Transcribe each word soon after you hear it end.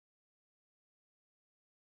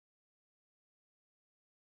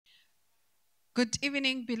Good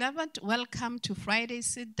evening, beloved. Welcome to Friday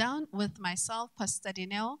Sit Down with myself, Pastor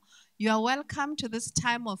Dineo. You are welcome to this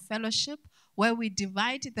time of fellowship where we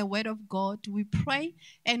divide the Word of God, we pray,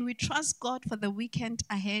 and we trust God for the weekend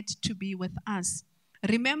ahead to be with us.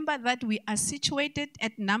 Remember that we are situated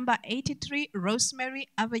at number 83 Rosemary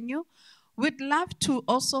Avenue. We'd love to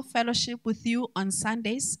also fellowship with you on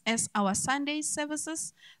Sundays, as our Sunday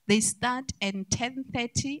services, they start at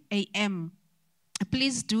 10:30 a.m.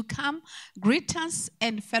 Please do come, greet us,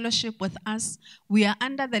 and fellowship with us. We are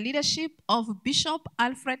under the leadership of Bishop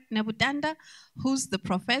Alfred Nebudanda, who's the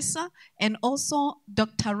professor, and also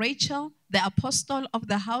Dr. Rachel, the apostle of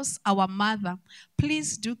the house, our mother.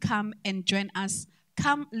 Please do come and join us.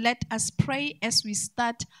 Come, let us pray as we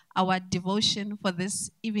start our devotion for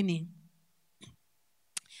this evening.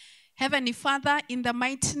 Heavenly Father, in the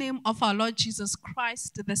mighty name of our Lord Jesus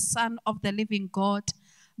Christ, the Son of the living God,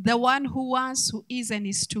 the one who was, who is, and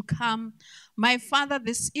is to come. My Father,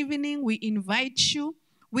 this evening we invite you.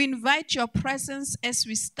 We invite your presence as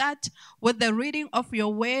we start with the reading of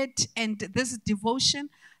your word and this devotion,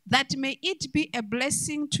 that may it be a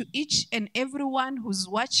blessing to each and everyone who's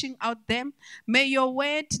watching out there. May your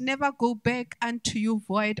word never go back unto you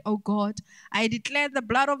void, O God. I declare the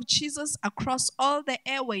blood of Jesus across all the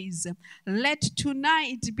airways. Let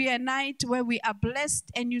tonight be a night where we are blessed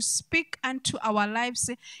and you speak unto our lives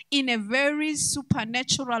in a very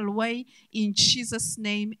supernatural way. In Jesus'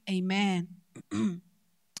 name, amen.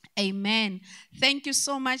 Amen. Thank you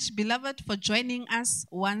so much, beloved, for joining us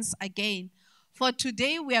once again. For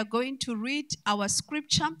today, we are going to read our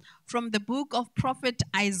scripture from the book of Prophet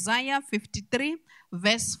Isaiah 53,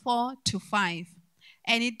 verse 4 to 5.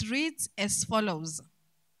 And it reads as follows.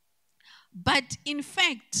 But in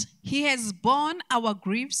fact, he has borne our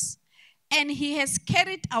griefs, and he has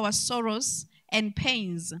carried our sorrows and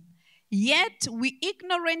pains. Yet we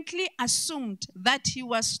ignorantly assumed that he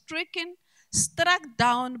was stricken, struck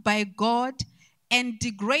down by God, and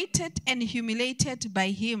degraded and humiliated by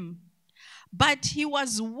him. But he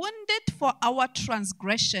was wounded for our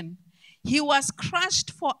transgression. He was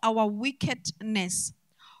crushed for our wickedness.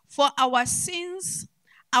 For our sins,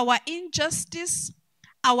 our injustice,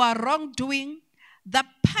 our wrongdoing, the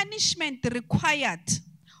punishment required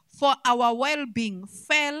for our well-being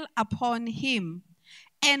fell upon him.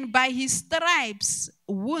 And by his stripes,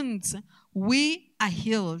 wounds, we are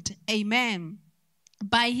healed. Amen.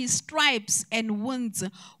 By his stripes and wounds,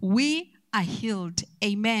 we are healed.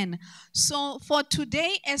 Amen. So for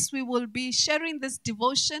today, as we will be sharing this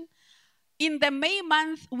devotion, in the May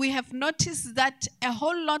month, we have noticed that a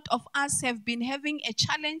whole lot of us have been having a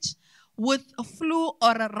challenge with a flu,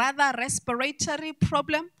 or rather respiratory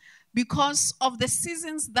problem, because of the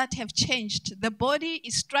seasons that have changed. The body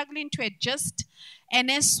is struggling to adjust, and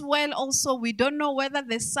as well also we don't know whether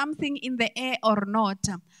there's something in the air or not.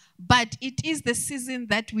 But it is the season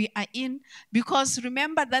that we are in, because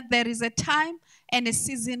remember that there is a time and a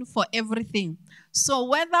season for everything. So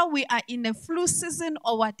whether we are in a flu season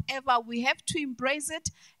or whatever, we have to embrace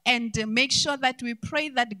it and make sure that we pray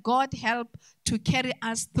that God help to carry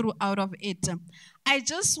us through out of it. I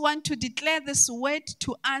just want to declare this word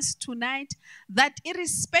to us tonight, that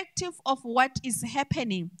irrespective of what is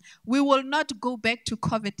happening, we will not go back to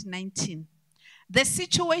COVID-19. The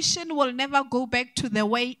situation will never go back to the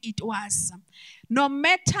way it was. No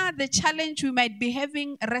matter the challenge we might be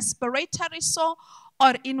having, respiratory so,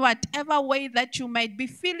 or in whatever way that you might be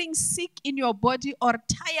feeling sick in your body, or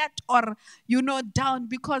tired, or, down,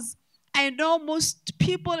 because I know most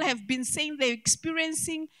people have been saying they're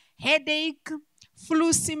experiencing headache,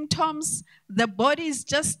 flu symptoms, the body is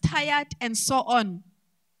just tired, and so on.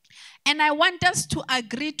 And I want us to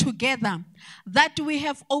agree together that we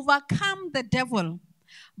have overcome the devil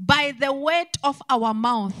by the word of our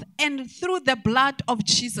mouth and through the blood of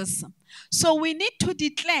Jesus. So we need to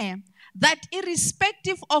declare that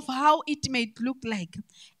irrespective of how it may look like,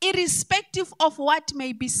 irrespective of what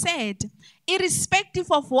may be said,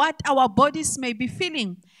 irrespective of what our bodies may be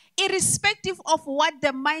feeling, irrespective of what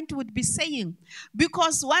the mind would be saying.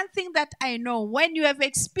 Because one thing that I know, when you have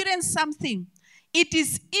experienced something, it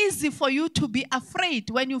is easy for you to be afraid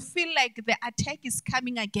when you feel like the attack is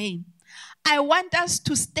coming again. I want us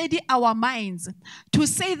to steady our minds, to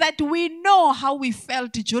say that we know how we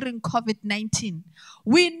felt during COVID-19.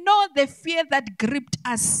 We know the fear that gripped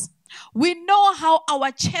us. We know how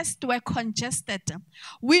our chests were congested.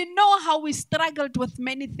 We know how we struggled with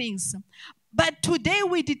many things. But today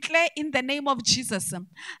we declare in the name of Jesus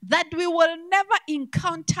that we will never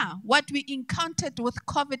encounter what we encountered with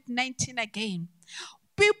COVID-19 again.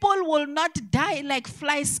 People will not die like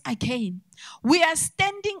flies again. We are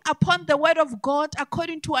standing upon the word of God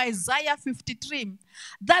according to Isaiah 53,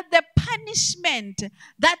 that the punishment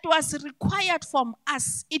that was required from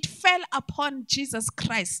us, it fell upon Jesus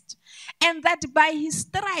Christ. And that by his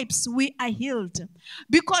stripes we are healed.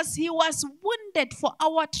 Because he was wounded for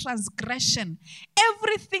our transgression.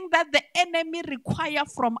 Everything that the enemy require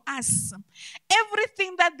from us,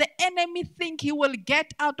 everything that the enemy think he will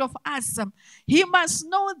get out of us, he must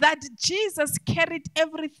know that Jesus carried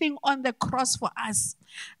everything on the cross for us.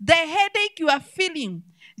 The headache you are feeling,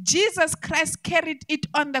 Jesus Christ carried it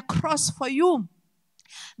on the cross for you.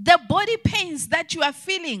 The body pains that you are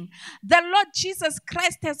feeling, the Lord Jesus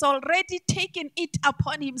Christ has already taken it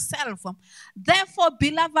upon himself. Therefore,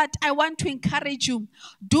 beloved, I want to encourage you,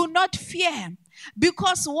 do not fear.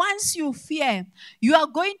 Because once you fear, you are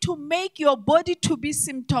going to make your body to be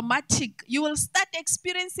symptomatic. You will start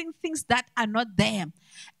experiencing things that are not there.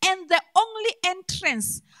 And the only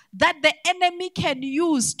entrance that the enemy can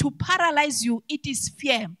use to paralyze you, it is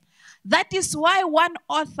fear. That is why one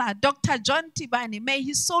author, Dr. John Tibani, may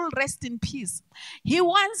his soul rest in peace, he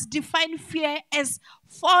once defined fear as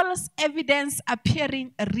false evidence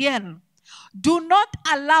appearing real. Do not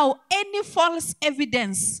allow any false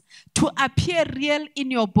evidence to appear real in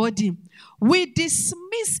your body. We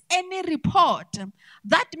dismiss any report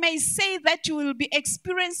that may say that you will be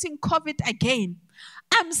experiencing COVID again.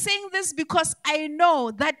 I'm saying this because I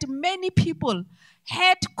know that many people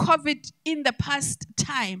had COVID in the past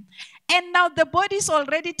time. And now the body is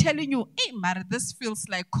already telling you, hey, Mara, this feels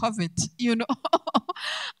like COVID, you know.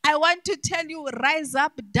 I want to tell you, rise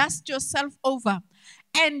up, dust yourself over.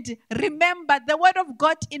 And remember, the word of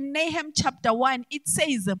God in Nahum chapter 1, it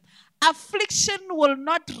says, affliction will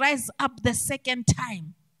not rise up the second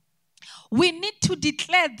time. We need to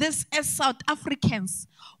declare this as South Africans.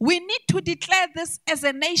 We need to declare this as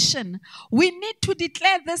a nation. We need to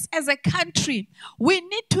declare this as a country. We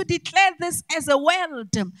need to declare this as a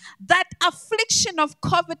world. That affliction of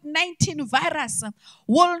COVID-19 virus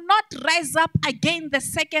will not rise up again the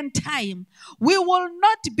second time. We will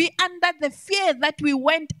not be under the fear that we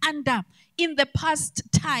went under in the past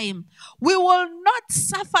time. We will not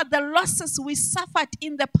suffer the losses we suffered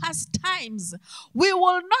in the past times. We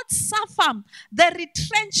will not suffer the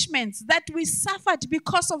retrenchments that we suffered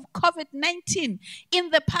because of COVID-19 in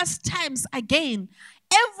the past times again.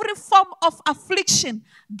 Every form of affliction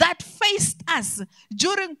that faced us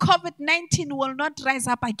during COVID-19 will not rise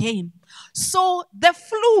up again. So the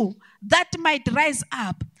flu that might rise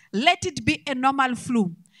up, let it be a normal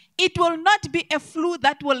flu. It will not be a flu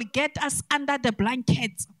that will get us under the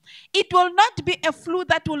blankets. It will not be a flu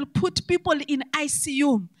that will put people in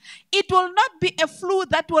ICU. It will not be a flu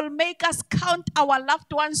that will make us count our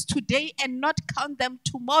loved ones today and not count them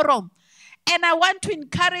tomorrow. And I want to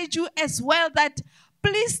encourage you as well that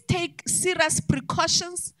please take serious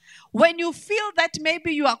precautions. When you feel that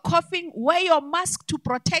maybe you are coughing, wear your mask to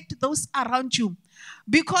protect those around you.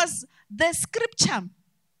 Because the scripture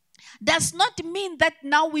does not mean that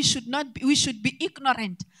now we should be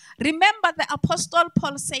ignorant. Remember, the Apostle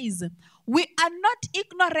Paul says, we are not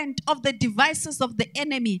ignorant of the devices of the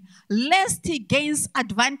enemy, lest he gains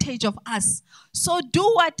advantage of us. So do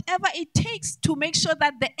whatever it takes to make sure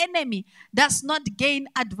that the enemy does not gain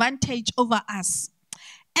advantage over us.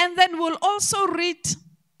 And then we'll also read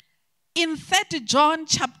in 3 John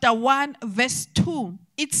chapter 1, verse 2.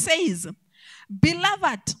 It says,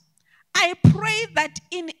 beloved, I pray that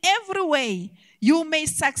in every way you may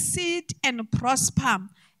succeed and prosper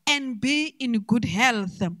and be in good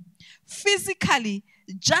health, physically,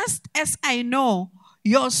 just as I know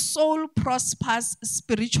your soul prospers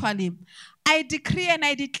spiritually. I decree and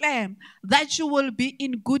I declare that you will be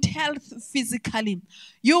in good health physically.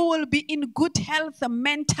 You will be in good health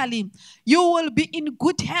mentally. You will be in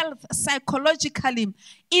good health psychologically.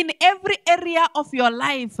 In every area of your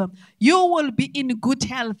life, you will be in good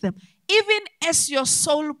health. Even as your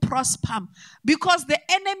soul prosper. Because the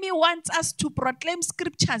enemy wants us to proclaim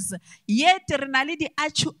scriptures, yet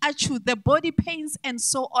the body pains and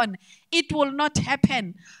so on. It will not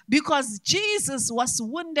happen. Because Jesus was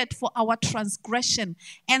wounded for our transgression,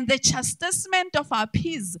 and the chastisement of our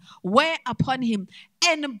peace were upon him.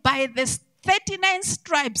 And by the 39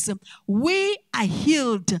 stripes, we are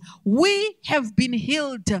healed. We have been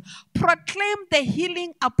healed. Proclaim the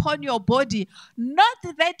healing upon your body. Not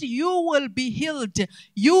that you will be healed.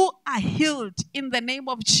 You are healed in the name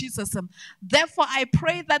of Jesus. Therefore, I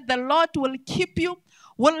pray that the Lord will keep you,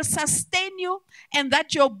 will sustain you, and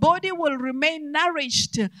that your body will remain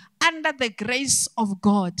nourished under the grace of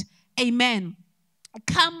God. Amen.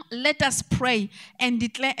 Come, let us pray and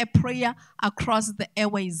declare a prayer across the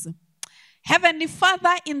airways. Heavenly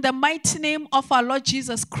Father, in the mighty name of our Lord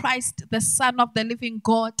Jesus Christ, the Son of the living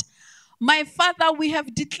God, my Father, we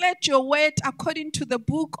have declared your word according to the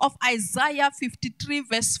book of Isaiah 53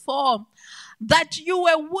 verse 4, that you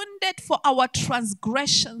were wounded for our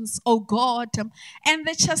transgressions, O God, and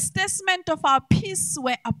the chastisement of our peace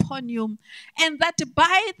were upon you, and that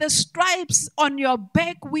by the stripes on your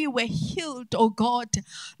back we were healed, O God.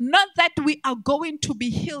 Not that we are going to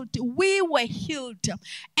be healed, we were healed,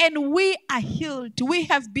 and we are healed. We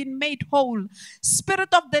have been made whole.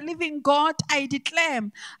 Spirit of the living God, I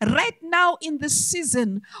declare right now in this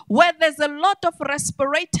season where there's a lot of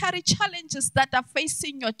respiratory challenges that are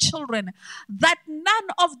facing your children, that none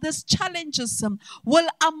of these challenges will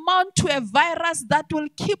amount to a virus that will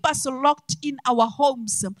keep us locked in our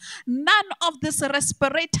homes. None of these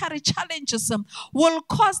respiratory challenges will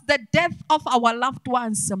cause the death of our loved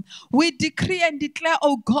ones. We decree and declare,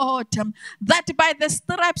 oh God, that by the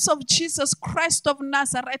stripes of Jesus Christ of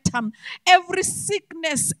Nazareth, every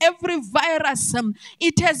sickness, every virus,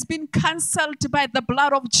 it has been cancelled by the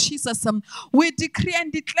blood of Jesus. We decree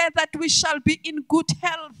and declare that we shall be in good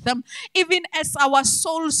health, even as our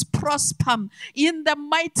souls prosper, in the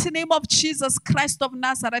mighty name of Jesus Christ of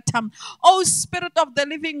Nazareth. O Spirit of the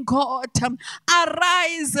living God,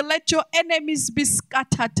 arise, let your enemies be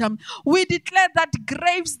scattered. We declare that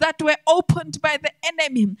graves that were opened by the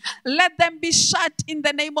enemy, let them be shut in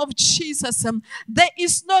the name of Jesus. There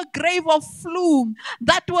is no grave of flu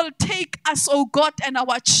that will take us, oh God, and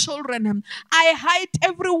our children. I hide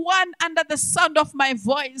everyone under the sound of my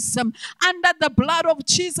voice, under the blood of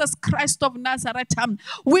Jesus Christ of Nazareth.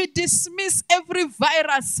 We dismiss every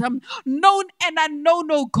virus, known and unknown,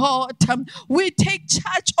 oh God. We take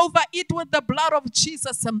charge over it with the blood of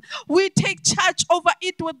Jesus. We take charge over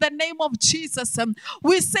it with the name of Jesus.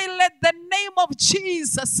 We say, let the name of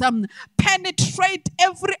Jesus penetrate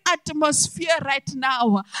every atmosphere right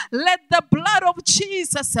now. Let the blood of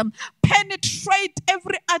Jesus penetrate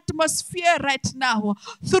every atmosphere right now.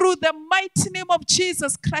 Through the mighty name of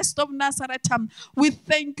Jesus Christ of Nazareth, we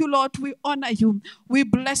thank you, Lord. We honor you. We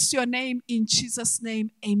bless your name in Jesus'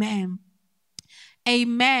 name. Amen.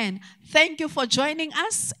 Amen. Thank you for joining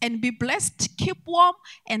us, and be blessed. Keep warm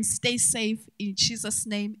and stay safe in Jesus'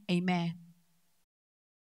 name. Amen.